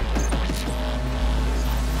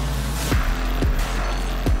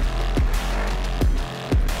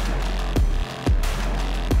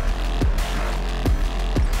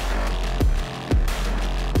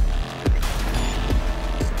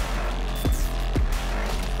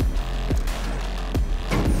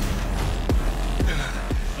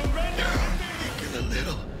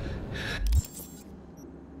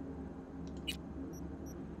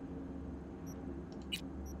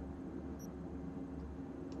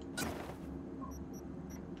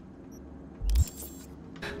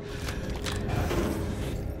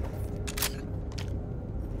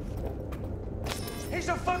 He's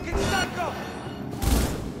a fucking psycho!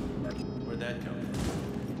 Where'd that come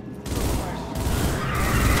I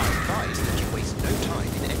advise that you waste no time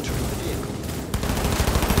in entering the vehicle.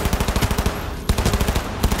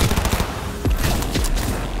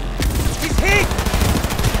 He's hit!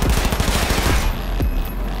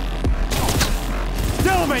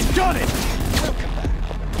 Delamain, got it! Welcome back.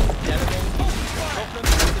 Delamain, problem with the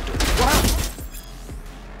door. Wow!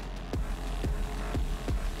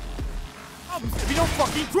 If you don't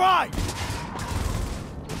fucking drive!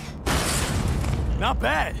 Not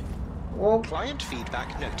bad. Well, client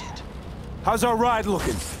feedback noted. How's our ride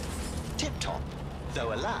looking? Tip-top.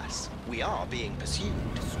 Though alas, we are being pursued.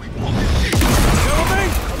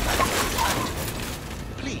 Delamain!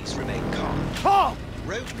 Please remain calm. Calm!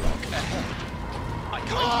 Roadblock ahead. I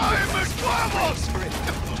kindly request for it.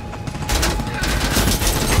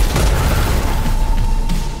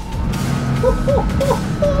 A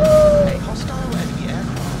hostile enemy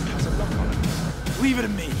aircraft has a lock on us. Leave it to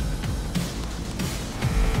me.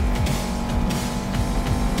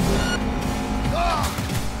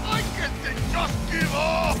 I guess they just give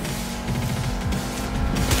up!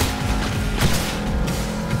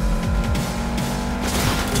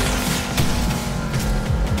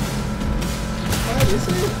 Where is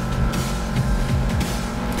it?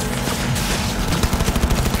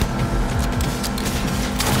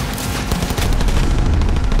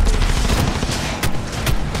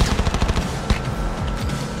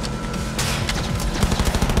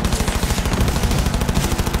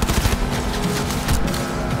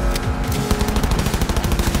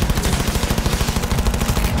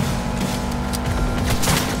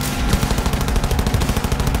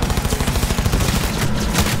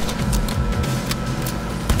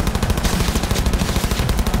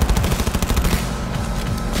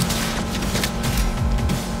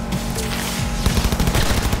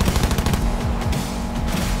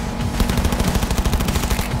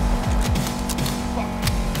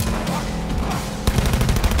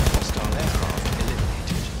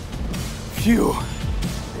 Phew.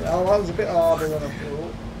 Yeah, that was a bit harder than I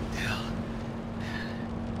thought.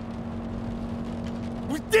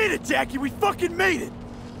 We did it, Jackie! We fucking made it!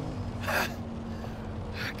 I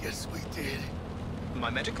guess we did. My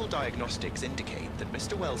medical diagnostics indicate that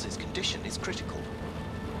Mr. Wells's condition is critical.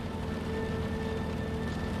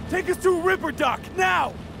 Take us to a river dock,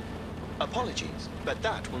 now! Apologies, but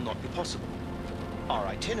that will not be possible. Our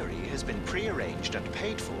itinerary has been pre-arranged and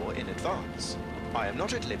paid for in advance. I am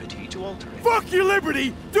not at liberty to alter it. Fuck your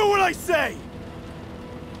liberty! Do what I say!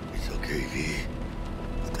 It's okay, V.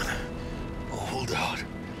 Hold out.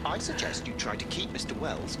 I suggest you try to keep Mr.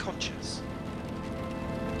 Wells conscious.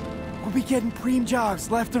 We'll be getting preem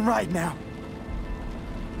jobs left and right now.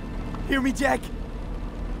 Hear me, Jack?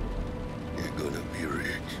 You're gonna be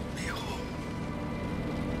rich, mijo.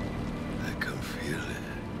 I can feel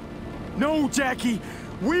it. No, Jackie!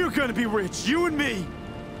 We're gonna be rich, you and me!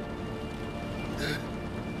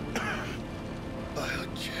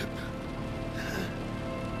 Biochip.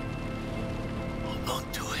 Hold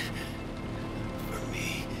on to it. For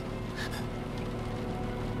me.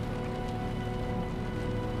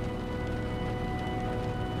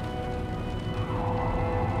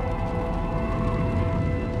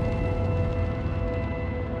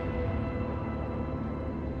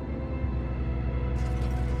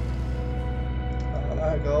 Oh,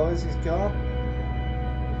 there goes, he's gone.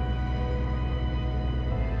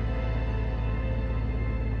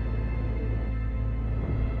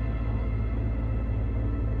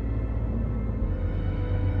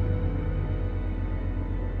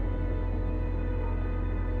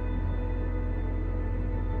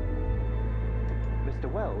 Mr.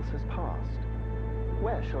 Wells has passed.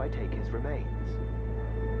 Where shall I take his remains?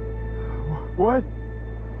 What?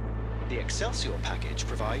 The Excelsior package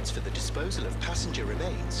provides for the disposal of passenger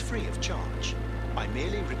remains free of charge. I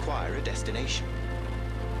merely require a destination.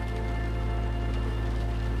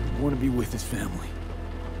 I want to be with his family.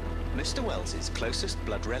 Mr. Wells's closest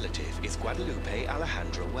blood relative is Guadalupe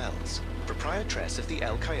Alejandra Wells, proprietress of the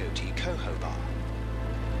El Coyote Coho Bar.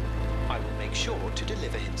 I will make sure to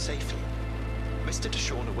deliver him safely. Mr.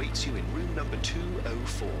 Deshawn awaits you in room number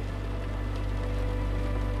 204.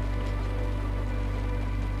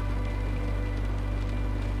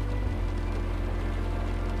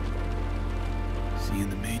 See you in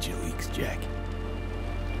the major leagues, Jack.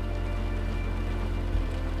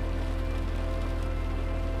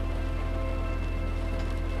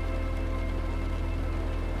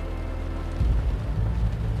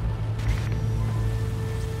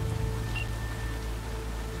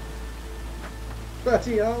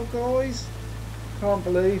 Bloody hell, guys. Can't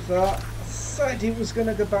believe that. I said it was going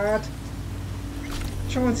to go bad.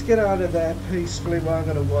 Trying to get out of there peacefully weren't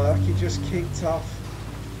going to work. It just kicked off.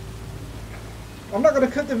 I'm not going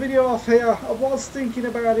to cut the video off here. I was thinking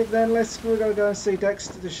about it then. We're going to go and see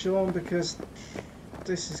Dexter Deshawn because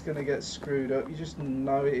this is going to get screwed up. You just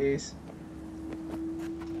know it is.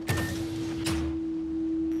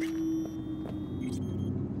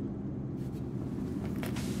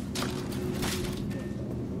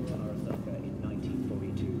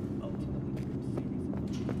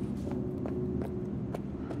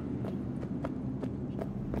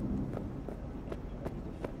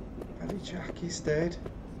 Jackie's dead.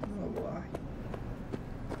 Oh, why?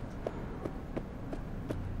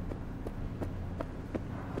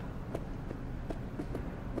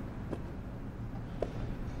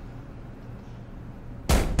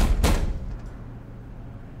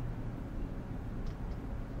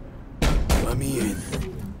 Let me in.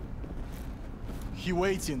 He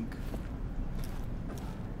waiting.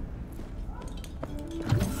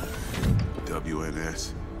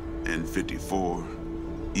 WNS, N54.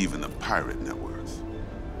 Even the pirate networks.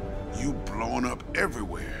 You blowing up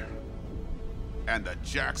everywhere. And the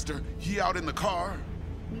Jackster, he out in the car?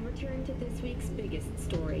 We return to this week's biggest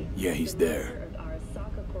story. Yeah, he's there.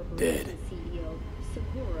 Dead. CEO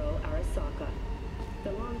Saburo Arasaka,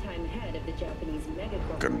 the longtime head of the Japanese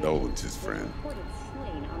megacorporation. Condolences, friend.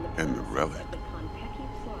 And the relic.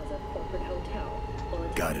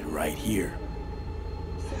 Got it right here.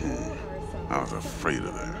 I was afraid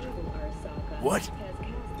of that. What?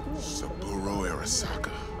 Saburo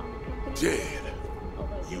Arasaka. Dead.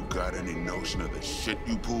 You got any notion of the shit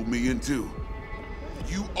you pulled me into?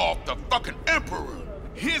 You off the fucking Emperor!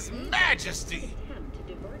 His Majesty!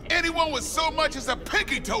 Anyone with so much as a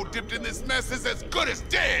pinky toe dipped in this mess is as good as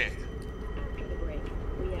dead!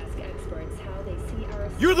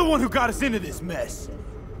 You're the one who got us into this mess.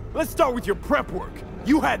 Let's start with your prep work.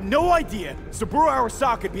 You had no idea Saburo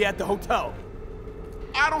Arasaka would be at the hotel.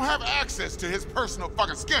 I don't have access to his personal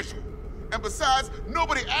fucking schedule. And besides,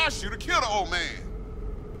 nobody asked you to kill the old man.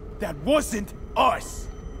 That wasn't us!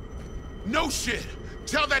 No shit!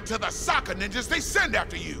 Tell that to the soccer ninjas they send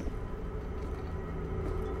after you!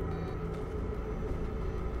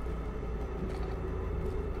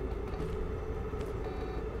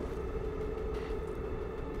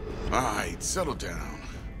 Alright, settle down.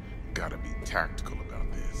 Gotta be tactical about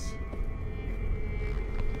this.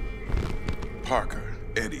 Parker,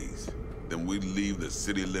 Eddie's. Then we leave the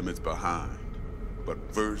city limits behind. But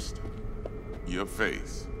first, your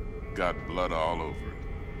face got blood all over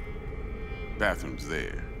it. Bathroom's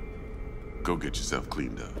there. Go get yourself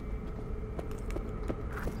cleaned up.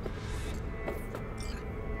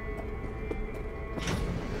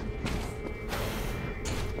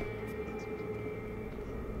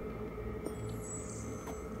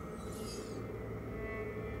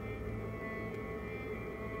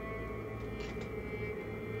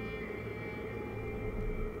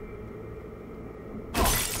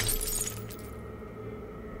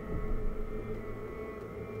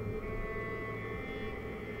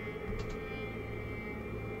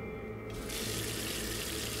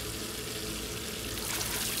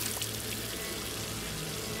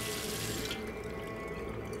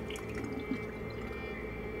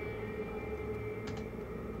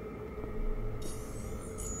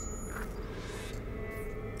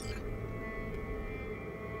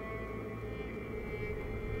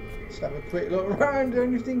 Have a quick look around.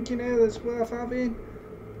 Anything in here that's worth having?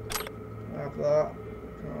 Have that.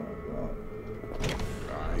 Can't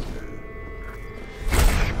have that.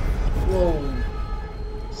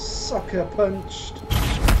 Whoa! Sucker punched.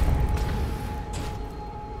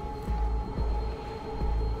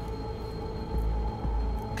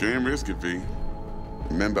 Can't risk it, V.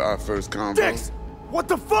 Remember our first convo? Dex! What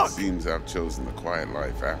the fuck? Seems I've chosen the quiet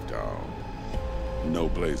life after all. No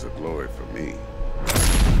blaze of glory for me.